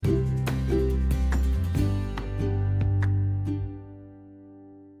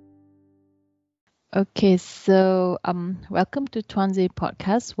Okay, so welcome to Twanze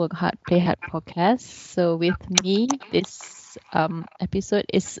Podcast, Work Hard, Play Hard podcast. So with me, this episode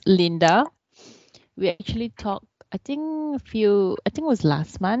is Linda. We actually talked, I think it was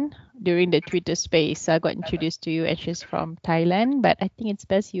last month during the Twitter space. I got introduced to you, and she's from Thailand. But I think it's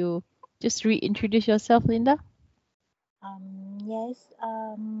best you just reintroduce yourself, Linda. Yes,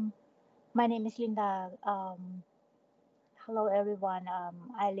 my name is Linda. Hello, everyone.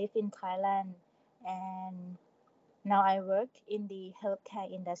 I live in Thailand and now I work in the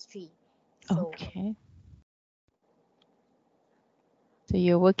healthcare industry. So, Okay, so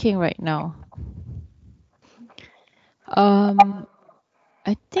you're working right now. Um,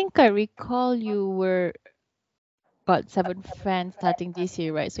 I think I recall you were got seven fans starting this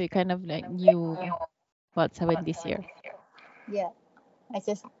year, right? So you kind of like knew got seven this year yeah, I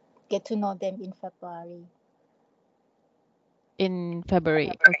just get to know them in February. in February.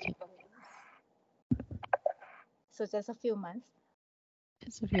 Okay, So, just a few months.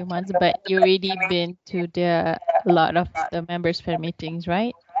 just a few months, but you already been to the a lot of the members fan meetings,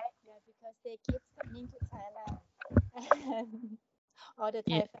 right? Yeah, because they keep coming to Thailand. And all the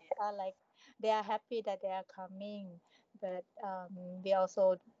Yeah. Thai fans are like, they are happy that they are coming. But we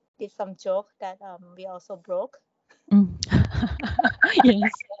also did some joke that we also broke. Mm.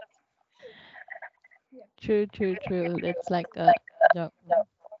 Yes, Yeah. true, true, true. That's like a joke.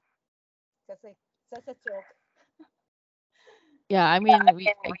 Just a, just a joke. Yeah, I mean,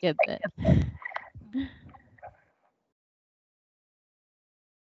 I get that.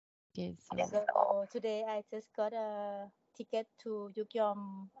 Okay, so So today I just got a ticket to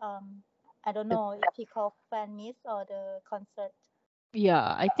Yukyom. I don't the, know if he called fan meet or the concert.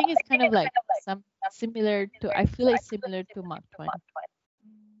 yeah, I think it's kind of like some similar to. I feel like similar to Mark Twain.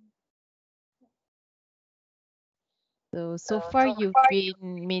 Mm, So far you've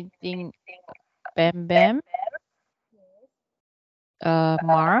been meeting Bam Bam, yes.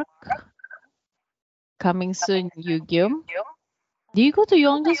 Mark, coming soon, Yugyum. Do you go to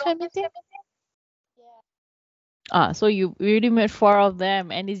Youngjae's fan meeting? Yeah. Ah, so you really met four of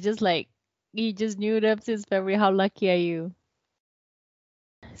them, and it's just like you just knew them since February. How lucky are you?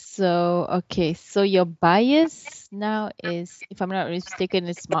 So okay, so your bias now is, if I'm not mistaken,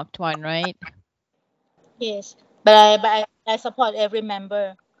 is Mark Twain, right? Yes. But I support every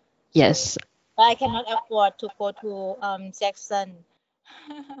member. So Yes. but I cannot afford to go to Jackson.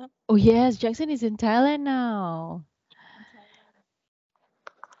 Oh yes, Jackson is in Thailand now. In Thailand.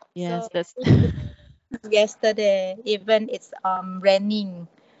 Yes, So that's. yesterday even it's raining.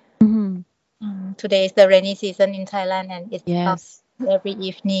 Mhm. Today is the rainy season in Thailand and it's Yes. every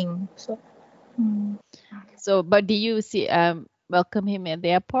evening. So mm, So, but do you see welcome him at the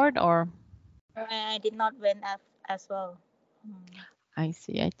airport or? I did not went as well. Mm. I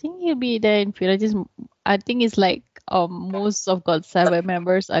see. I think he'll be there in future. I think it's like most of God's Seven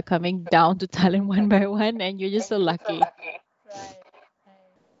members are coming down to Thailand one by one, and you're just so lucky. Right.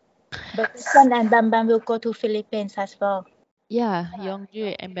 Right. But Jackson and Bam Bam will go to Philippines as well. Yeah,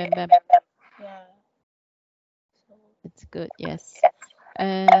 Yongju and Bam Bam. Yeah. So, It's good. Yes.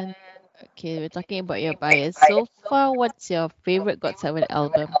 And okay, we're talking about your bias. So far, what's your favorite God Seven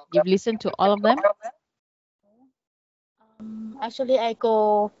album? You've listened to all of them? actually, I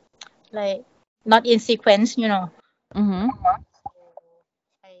go like not in sequence, you know. Mm-hmm. So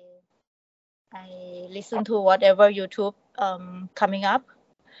I I listen to whatever YouTube coming up.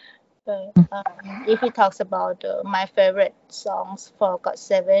 But if he talks about my favorite songs for God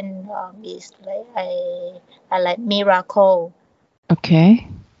Seven, is like I like Miracle. Okay.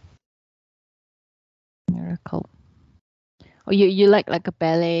 Miracle. Oh, you like a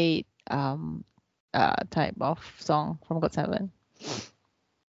ballet type of song from God Seven?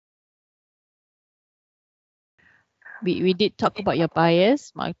 We did talk about your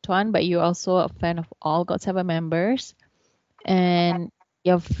bias, Mark Tuan, but you're also a fan of all God Seven members. And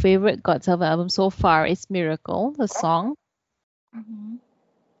your favorite God Seven album so far is Miracle, the song. Mm-hmm.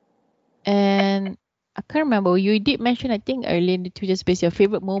 And I can't remember. You did mention, I think, earlier in the Twitter space, your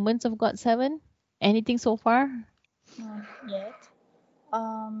favorite moments of God Seven. Anything so far? Not yet.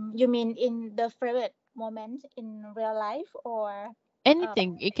 You mean in the favorite moment in real life or uh,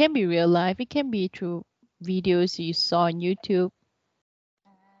 Anything. It can be real life. It can be through videos you saw on YouTube.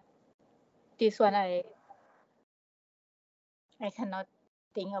 this one I cannot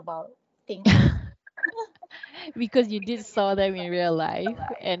think about think first. Because you did saw them in real life,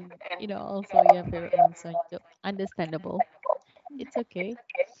 and also your favorite moments on YouTube. Understandable. It's okay.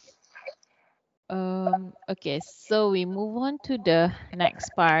 Okay, so we move on to the next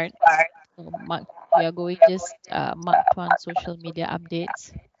part. So we are going just Mark Tuan social media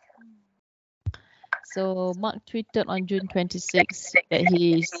updates. So Mark tweeted on June 26 that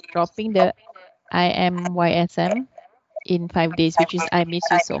he's dropping the IMYSM in 5 days, which is I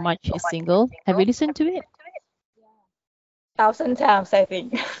Miss You So Much, his single. Have you listened to it? 1,000 times, I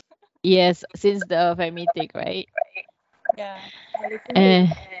think. Yes, since the fan meeting, right? Yeah, I listen to Uh,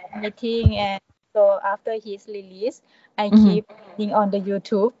 it meeting, and so after his release, I mm-hmm, keep looking on the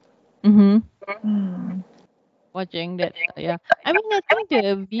YouTube. mm-hmm. Mm. Watching that, yeah. I mean, I think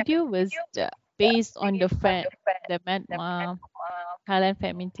the video was based on the Thailand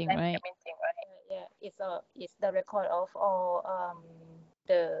fan meeting, right? Yeah, it's the record of all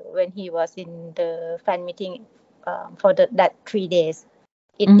the when he was in the fan meeting for that 3 days.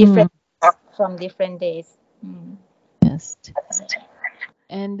 It Mm-hmm. different from different days. Mm. Yes.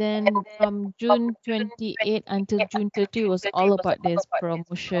 And then from June 28 until June 30 was all about this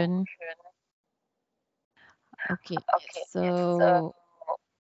promotion. Okay, so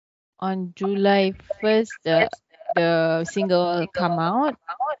on July 1st, the single come out,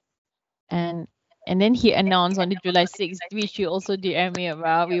 and and then he announced on the July 6th, which you also DM me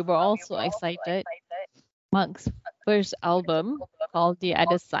about. We were also excited. Mark's first album called The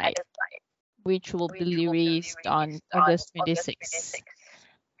Other Side, which will be released on August 26,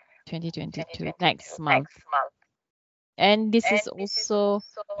 2022, next month. And this is also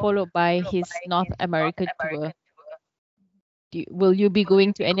followed by his North American tour. Will you be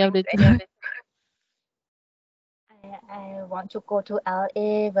going to any of the tour? I want to go to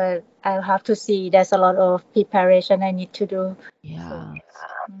LA, but I'll have to see. There's a lot of preparation I need to do. So, Yeah,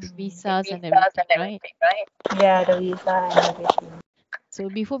 mm, visas and everything, right? yeah, the visa and everything. So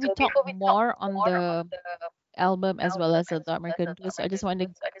before we talk more on the album as well as the American tour, so I just want to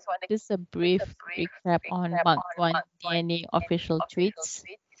just a brief recap on Mark Twain DNA official tweets.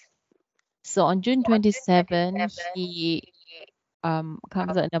 So on June 27, he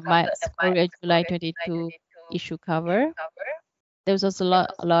comes out in the Max Korea July 22 issue cover. There was also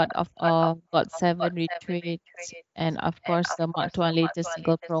a lot of Got Seven retweets, and of course the Mark Twain latest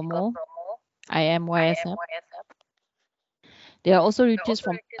single promo, IMYSM. There are also retweets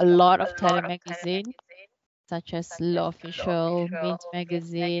from a lot of Thailand magazine, such as Law Official, Mint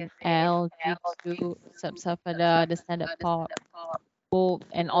Magazine, L, GQ, Subsafada, The Standard Pop, Vogue,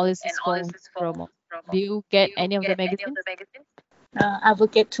 and all this is for promo. Do you get any of the magazines? I will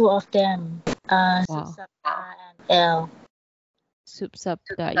get two of them, Wow. Susana and L.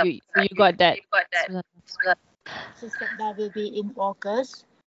 Subsafada. You got that. Susana will be in August,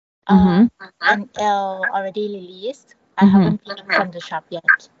 Mm-hmm. and L already released. I Mm-hmm. haven't picked it from the shop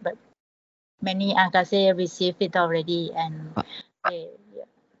yet, but many Agase received it already, and they, yeah.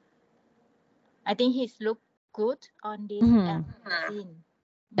 I think he's look good on this Mm-hmm. magazine.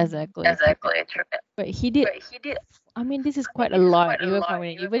 Mm. Exactly. But he did. I mean, this is quite a lot, even from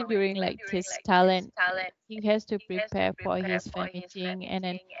even during like his talent, he has to prepare for his fan meeting and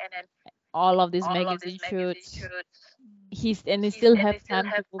then all of these magazine shoots. He still have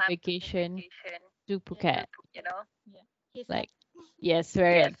time to go vacation to Phuket. Yeah, he's Like, happy. yes,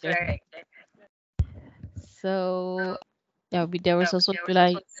 very active. So yeah, there was also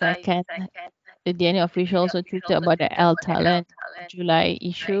July 2nd. The DNA official also tweeted about the L Talent July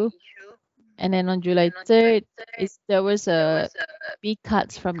issue. And then on July 3rd, there was a B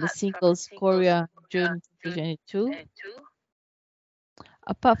cuts from the singles Korea June 2022.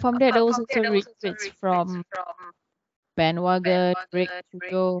 Apart from that, there was also retweets from Bandwagon, Break to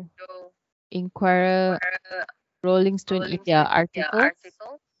Go, Inquirer, Rolling Stone in their articles,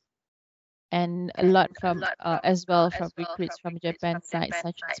 and a lot from as well from retweets from Japan sites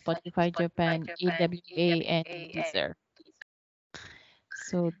such as Spotify Japan, AWA, and Deezer.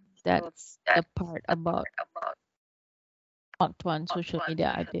 So that's the part about Mark One social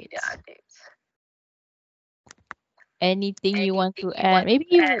media updates. Anything you want to add? Maybe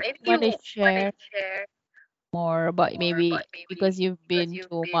you want to share more about maybe because you've been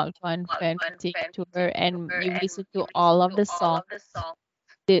to Mark One fan meeting tour and you've listened to all of the songs,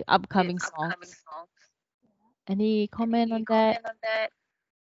 the upcoming songs. Any comment on that?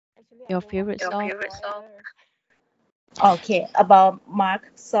 Actually, I Your don't want favorite to song? spoiler. Okay, about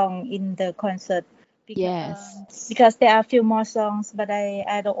Mark's song in the concert, Yes. because there are a few more songs, but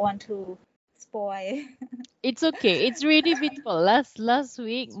I don't want to spoil. It's okay. It's really beautiful. Last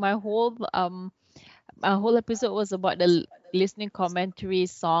week, my whole episode was about the listening commentary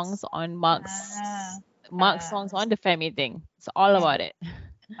songs on Ah, Mark's ah, songs on the fan meeting. It's all ah, about it.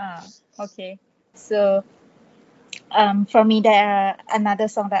 okay. So for me, there are another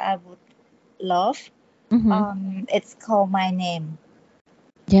song that I would love. Mm-hmm. It's called My Name.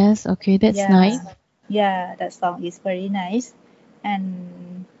 Yes. Okay. That's nice. Yeah, yeah, that song is very nice,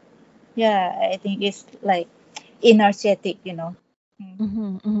 and Yeah, I think it's like energetic, you know.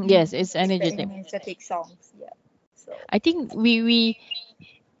 Mm. Yes, it's It's the energetic. energetic songs. Yeah. So. I think we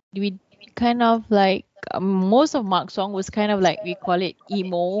kind of like most of Mark's song was kind of like we call it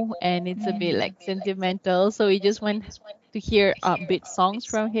emo, and it's a bit like sentimental. So we just want to hear upbeat songs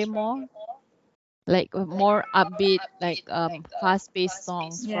from him more, like more upbeat, like fast-paced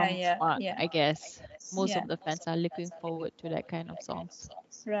songs Yeah, from yeah, Mark. yeah, I guess most yeah. of the fans are looking forward to that kind of songs.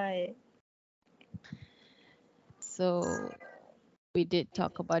 Right. So we did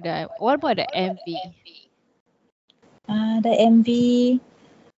talk about that. What about the MV? The MV.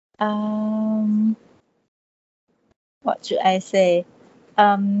 What should I say?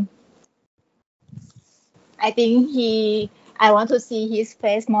 Um, I think he. I want to see his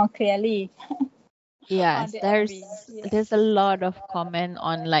face more clearly on Yes, the MV. Yeah. there's a lot of comment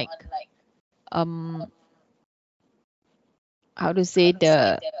on like um how to say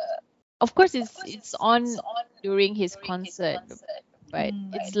the of course it's on during his concert, but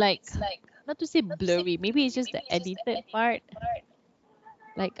it's like not to say blurry, maybe it's just the edited part.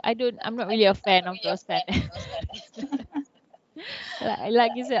 Like I'm not really a fan of those kind of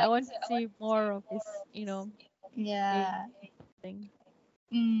like you said, I want to see more of his, face Yeah. thing.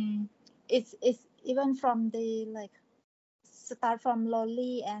 Mm. It's even from the like start from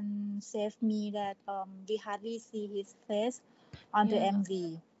Lonely and Save Me that we hardly see his face on the Yeah.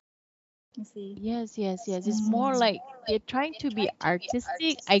 MV. You see. Yes. It's more Mm. like they're trying to be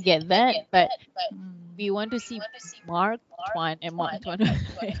artistic. I get that, but Mm. we want to see Mark Twan and Mark Twan.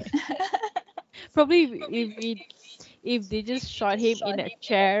 Probably if they just shot him in a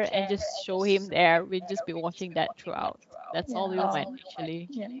chair and just show him there, we'd just be watching that throughout. That's all Yeah. we want actually.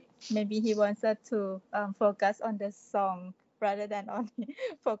 Yeah. Maybe he wants us to focus on the song rather than on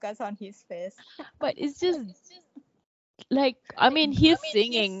focus on his face. But it's just like I mean he's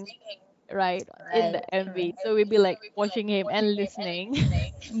singing right in Right. the MV, so we'd be like watching him and listening.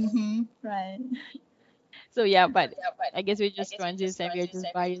 Mm-hmm. Right. So yeah, but I guess we're just transits and we're just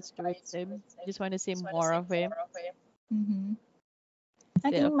biased towards him. Just want to see more of him Mm-hmm. I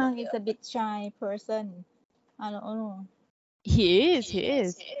instead think of Mark is a bit shy person. I don't know. he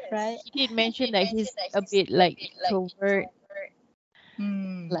is. Right? He did mention that he's a bit like introvert,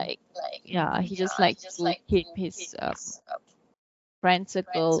 Mm. like yeah, he just like to keep his friend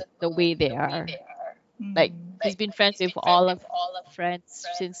circle the way they are. Like Mm. he's been friends with all of friends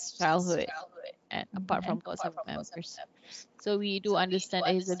since childhood and apart Mm-hmm. from those other members. So we do understand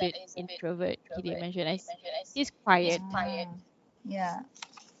that he's a bit introvert. He did mention as he's quiet. Yeah.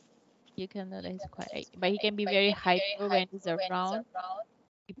 You can know that he's quiet, but he can be very hyper when he's around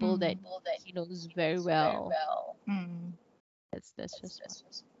people that Mm. he knows very well. Mm. That's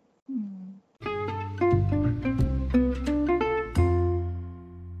just one. Mm.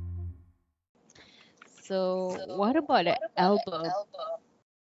 So what about the album,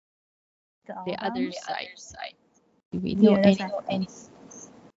 The the album. other side? Do we The know other side. anything?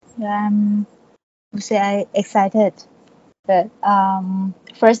 Yeah, would say I excited. But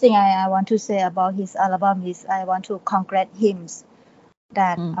first thing I want to say about his album is I want to congratulate him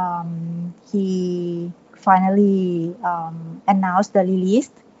that Mm. he finally announced the release.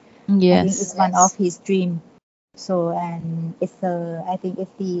 I think Yes. it's one of his dream. So and it's I think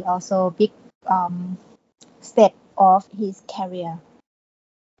it's the also big step of his career.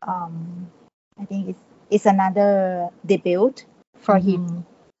 Um, I think it's another debut for Mm-hmm. him,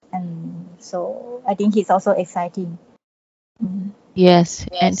 and so I think he's also exciting. Mm. Yes,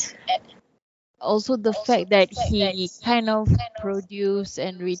 and also the fact that he kind of produced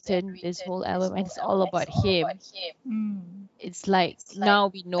and written this whole album, and it's all about him. Mm. It's like now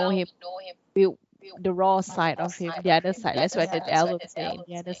we know him, we, the raw side of him, the other side. That's what the album saying,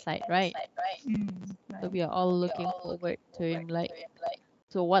 the other side, right? Mm. So Right. we are all looking forward to him. Like,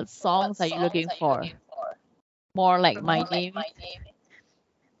 so what songs are you looking for? More like My Name Is?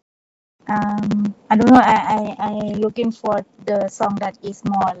 I don't know. I looking for the song that is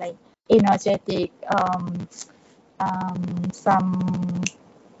more like energetic. Some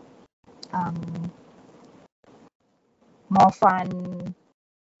um, more fun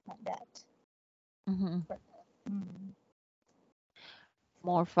like that. Mm-hmm. Mm.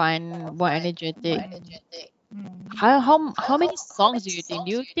 More fun, more energetic. Mm. How many songs do you think?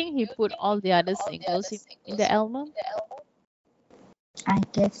 Do you think he put all the other singles in the album? I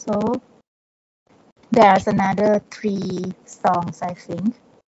guess so. There's another three songs, I think.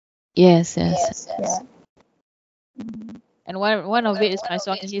 Yes. Yeah. And one of it is my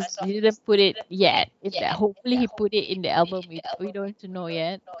song, and he didn't put it yet. In that, hopefully he put it in the album. We don't to know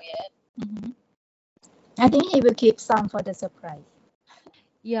yet. Hmm. I think he will keep some for the surprise.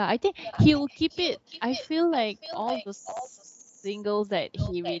 Yeah, I think he will keep it. I feel like all the singles that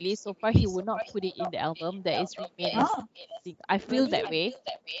he released so far, he will not put it in the album. That is remain as Oh, I feel really? that way.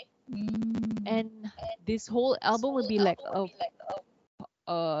 Mm. And this whole album would be like a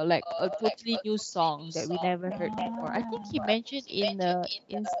totally new song that we never heard before. I think he Ah. mentioned in the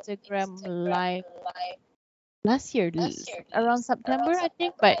Instagram live last year, around September, I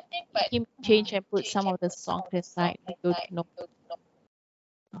think, but he changed and put some of the songs aside.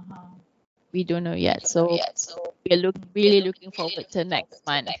 Uh-huh. We don't know yet. So we're really looking forward to next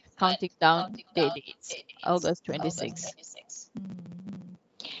month, counting down the dates, August 26th. Mm.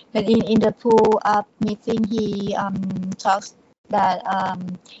 But in the pull up meeting, he talks that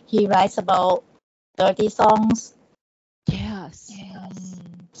he writes about 30 songs. Yes.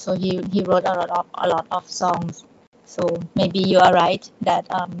 So he wrote a lot of songs. So maybe you are right that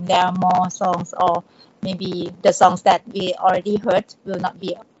there are more songs, or maybe the songs that we already heard will not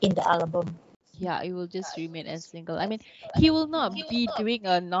be in the album. Yeah, it will just remain as single. I mean, he will not be doing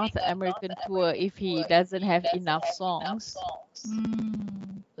a North American tour if he doesn't have enough songs.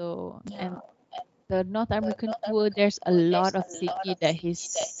 Mm. So, Yeah. and the North American tour, there's a lot of city that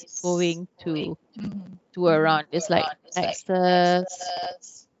he's going to Mhm. tour around. It's like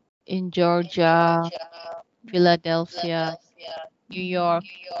Texas, in Georgia, Yeah. Philadelphia, New York,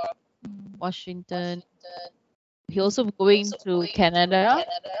 Mm. Washington. He also going to Canada.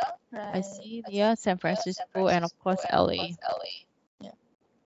 I Right. see, yeah, San Francisco, and of course LA. Yeah.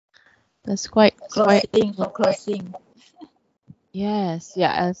 That's quite Closing for closing. yes,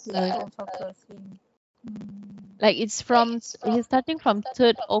 yeah. I feel like Time for closing. Mm. he's starting from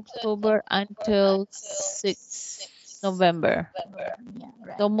 3rd October until 6th November. Yeah. It's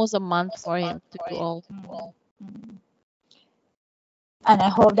Right. almost a month for him to do all. Mm. Mm. And I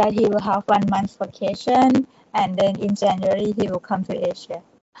hope that he will have 1 month vacation, and then in January he will come to Asia.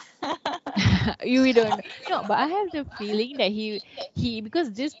 You don't know. No, but I have the feeling that he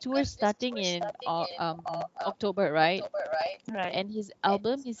because this tour starting in October, right? Right. And his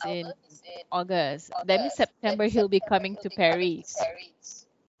album is in August. That means September he'll be coming to Paris.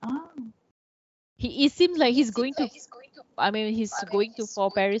 Oh. It seems like he's going to I mean he's going to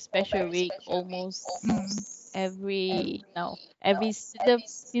for Paris Special Week almost Mm. every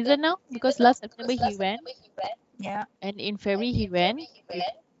season now because last September he went Yeah. and in February he went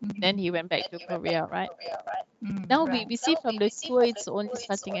then Mhm. he went back to Korea, right? Now Right. we see from the tour it's only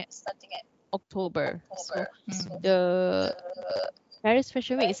starting at October. So Mm. the Paris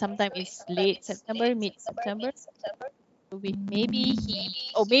Fashion Week is sometime is late September, mid September. So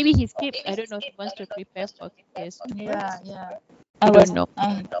maybe he skipped. I don't know. He wants to prepare for his tour. Yeah, yeah. We I don't was know.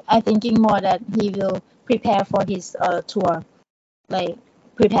 I thinking more that he will prepare for his tour, like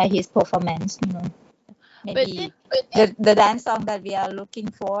prepare his performance. But then, Maybe the dance song that we are looking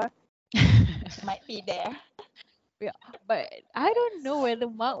for might be there. yeah, but I don't know whether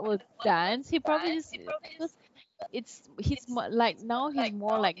Mark will dance. He probably just because like now he's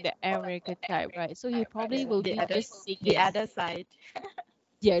more like the American type, right? So he probably will The be other just the singing. other side.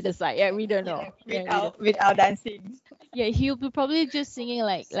 Yeah, the side. Yeah, we don't know. Yeah, we don't. Without dancing. Yeah, he'll be probably just singing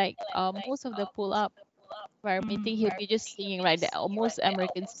like most of the pull up choir meeting. He'll be just singing right there. Most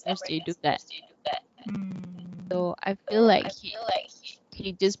American singers they do that. Mm. So I feel like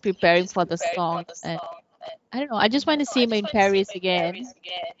he just preparing for the song, and I don't know. I just want to see him in Paris again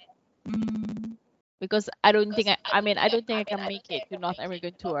Mm. because I don't think I can make it to North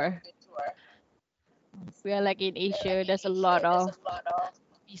American tour. We are like in Asia. There's a lot of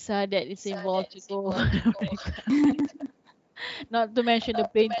visa that is involved to go America. Not to mention the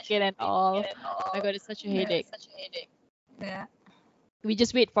plane ticket and all. My God, it's such a headache. Yeah. We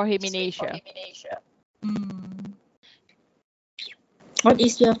just wait for him in Asia. Mm. What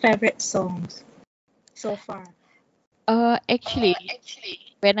is your favorite songs so far? Actually,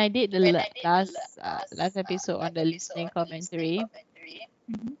 when I did the last episode on the listening commentary,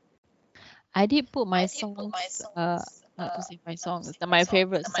 Mhm. I did put my songs. Not to say my songs. My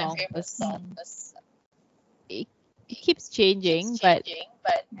favorite song was Mm. it, it keeps changing, but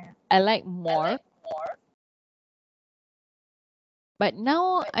Yeah. I like more. But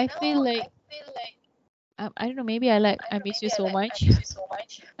now I feel like I don't know. Maybe I miss you so much.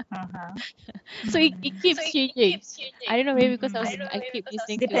 Uh-huh. So it keeps changing. I don't know. Maybe because I keep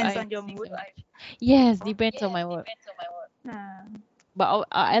listening to Depends I on your miss you mood. so much. Yes, depends on my work. Uh, But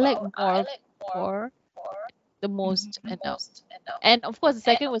I like more for the most and now. And of course, the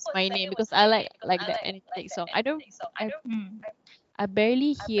second was my name because I like the energetic song. I mm. I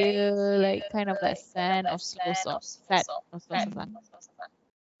barely hear like kind of that sad or slow song.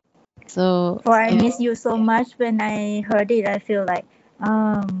 So For I yeah, miss you so much. When I heard it, I feel like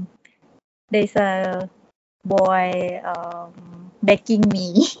There's a boy begging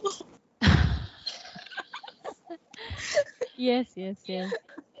me. Yes, yes, yes.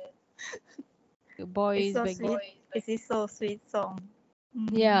 The boy It's is so begging. sweet. It is so sweet song.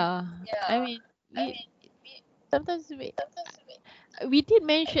 Yeah. I mean, sometimes we did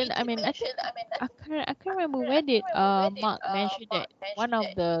mention. I mean, I think I can't remember where did Mark mention that one of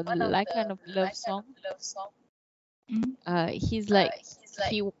the like kind of love song. Mm. He's like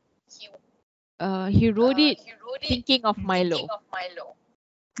he he wrote it thinking of Milo.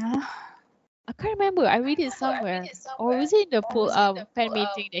 Ah, I can't remember. I read it somewhere, or was it in the pool fan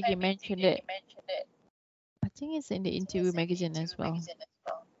meeting that he mentioned it? I think it's in the interview magazine as well.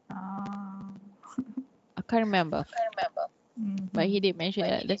 ah. I can't remember, but he Mhm. did mention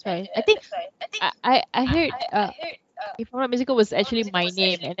that. That's why I think I heard if I'm not mistaken, was actually my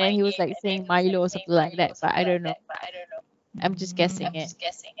name, and then he was like saying Milo or something like that. But I don't know. I'm just guessing it.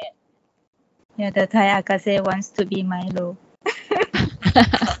 Yeah, the Thai Akase wants to be Milo.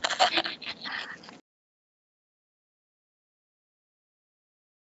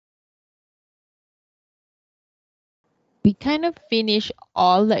 We kind of finished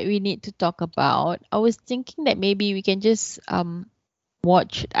all that we need to talk about. I was thinking that maybe we can just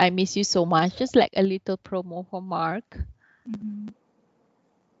watch I Miss You So Much, just like a little promo for Mark, Mhm.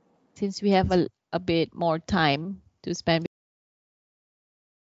 since we have a bit more time to spend.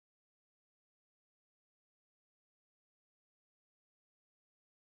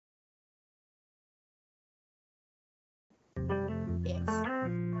 Yes.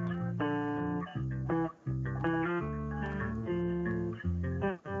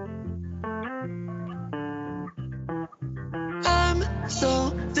 I'm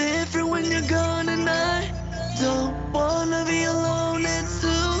so different when you're gone, and I don't wanna be alone. It's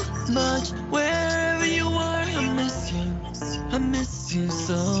too much. Wherever you are, I miss you. I miss you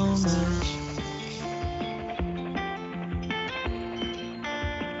so much.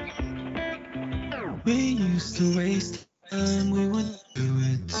 We used to waste time, we would do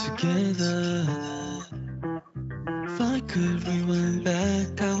it together. If I could rewind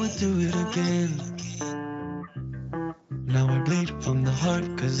back, I would do it again. Now I bleed from the heart,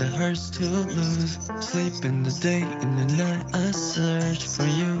 cause it hurts to lose sleep in the day, in the night I search for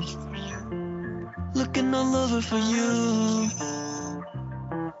you. Looking all over for you.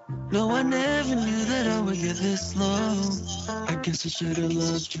 No, I never knew that I would get this low. I guess I should've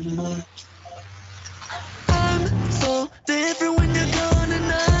loved you more. I'm so different when you're gone,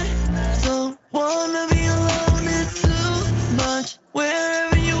 and I don't wanna be alone. It's too much.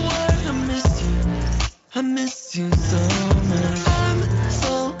 Wherever you are, I miss you. I miss you so much. I'm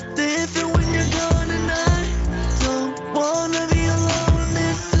so different when you're gone, and I don't wanna be alone.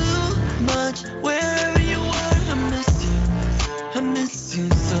 It's too much. Wherever you are, I miss you. I miss you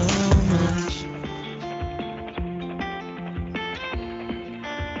so much.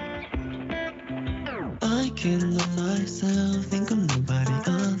 I can't love myself, think I'm nobody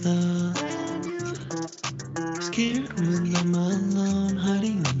other. Scared when I'm alone,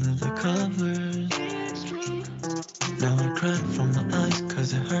 hiding under the covers. Now I cry from my eyes,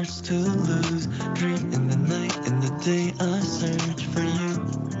 cause it hurts to lose. Dream in the night, in the day, I search for you.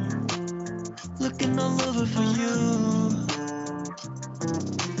 Looking all over for you.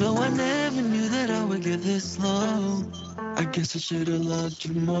 No, I never knew that I would get this low. I guess I should've loved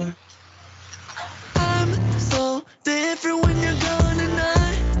you more. I'm so different when you're gone, and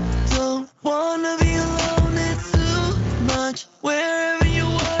I don't wanna be alone. It's too much. Wherever you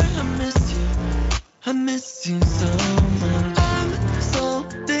are, I miss you. I miss you so much. I'm so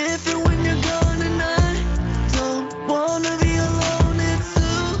different when you're gone, and I don't wanna be alone. It's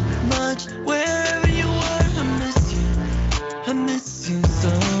too much. Wherever you are, I miss you. I miss you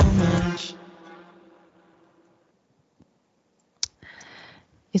so much.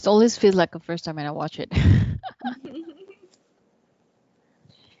 It always feels like a first time when I watch it. I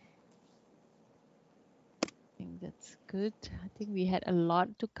think that's good. I think we had a lot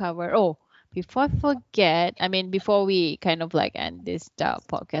to cover. Oh, before I forget, I mean, before we kind of like end this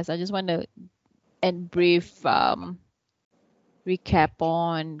podcast, I just want to end brief recap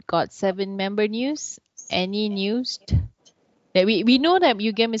on God 7 member news. Any news that we know that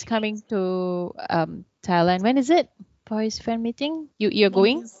UGM is coming to Thailand. When is it for his fan meeting? You're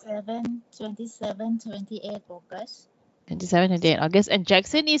going 28 August. 27 and 28 August, and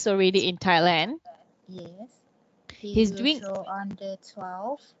Jackson is already in Thailand. Yes. He He's will doing show on the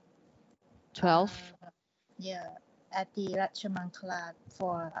 12th. 12 Yeah, at the Ratchamankala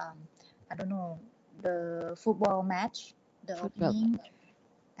for I don't know, the football match, the football. opening,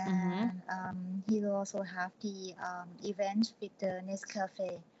 Mm-hmm. and he will also have the event with the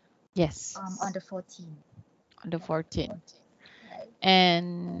Nescafe Yes, on the 14th. on the 14th. Right.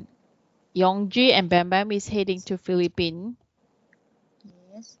 And Yongji and Bam Bam is heading to Philippines.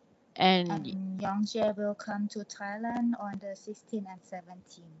 Yes. And And Youngjae will come to Thailand on the 16th and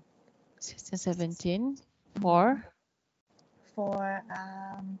 17th 16, 17 Mhm. for for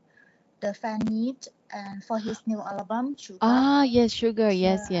the fan meet and for his new album Sugar. yes, Sugar.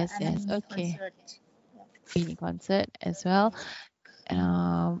 Yes, Yeah, yes, and a yes. mini Okay. concert. Mini concert as well.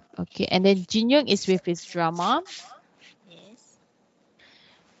 Okay. And then Jin Young is with his drama. Yes.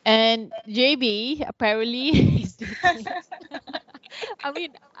 And JB apparently is dating.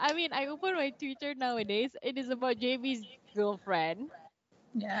 I open my Twitter nowadays. It is about JB's girlfriend.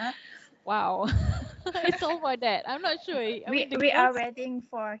 Yeah. Wow. It's all about that. I'm not sure. I mean, the We are girls, waiting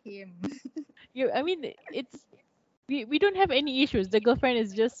for him. it's we don't have any issues. The girlfriend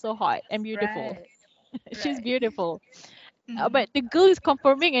is just so hot and beautiful. Right. She's Right. beautiful. Mhm. But the girl is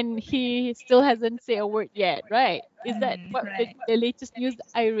confirming and he still hasn't said a word yet, right? Is that what Right. the latest news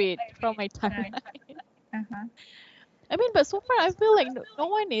I read from my Right. timeline? Uh-huh. I mean, but so far I feel like no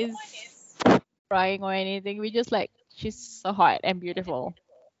one is crying or anything. We just like she's so hot and beautiful.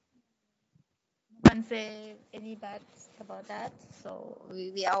 No one say any bad about that. So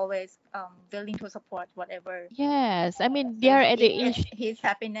we always willing to support whatever. Yes, I mean they are at the If it's age. his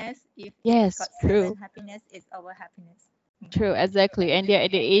happiness, if Yes, Scott true, Seven happiness, it's our happiness. true, exactly. And they're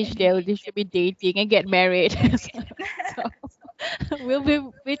at the age they should be dating and get married. So we'll be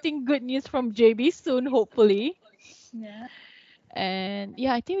waiting good news from JB soon, hopefully. Yeah. And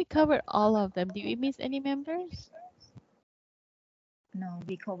yeah, I think we covered all of them. Did we miss any members? No,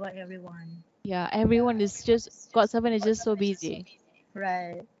 we cover everyone. Yeah, everyone is just God7 is just so busy.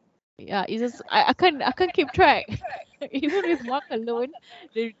 Right. Yeah, it's just I can't keep track. Even with Mark alone,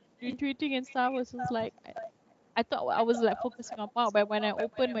 the retweeting and stuff was just like I thought I was like focusing on Mark, but when I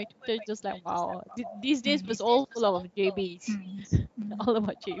opened my Twitter, it's just like wow, these days was all full of JBs, Mm. all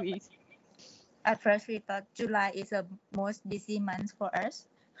about JBs. At first, we thought July is the most busy month for us.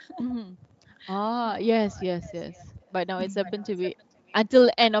 Hmm. Ah, yes, yes, yes. But now it's happened to be until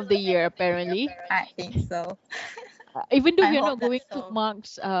end of the year apparently. I think so. Even though I we are hope not that going to so.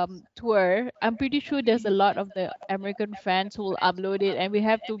 Mark's tour, I'm pretty sure there's a lot of the American fans who will upload it, and we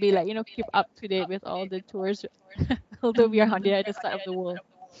have to be like keep up to date with all the tours, although we are on the other side of the world.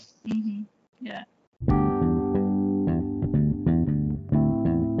 Mm-hmm. Yeah.